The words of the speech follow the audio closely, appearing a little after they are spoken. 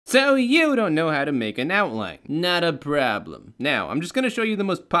So you don't know how to make an outline. Not a problem. Now, I'm just gonna show you the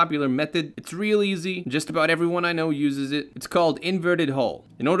most popular method. It's real easy. Just about everyone I know uses it. It's called inverted hull.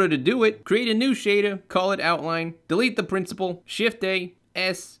 In order to do it, create a new shader, call it outline, delete the principal, Shift A,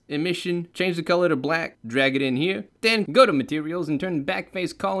 S, emission, change the color to black, drag it in here, then go to materials and turn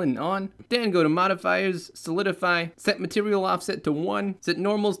backface calling on, then go to modifiers, solidify, set material offset to 1, set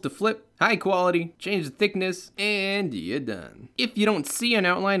normals to flip, high quality, change the thickness, and you're done. If you don't see an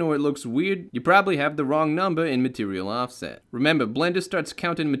outline or it looks weird, you probably have the wrong number in material offset. Remember, Blender starts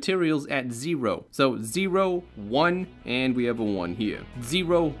counting materials at 0. So 0, 1, and we have a 1 here.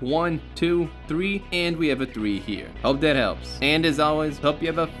 0, 1, 2, 3, and we have a 3 here. Hope that helps. And as always, hope you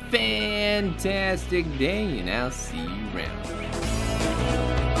have a fantastic day, and I'll see you around.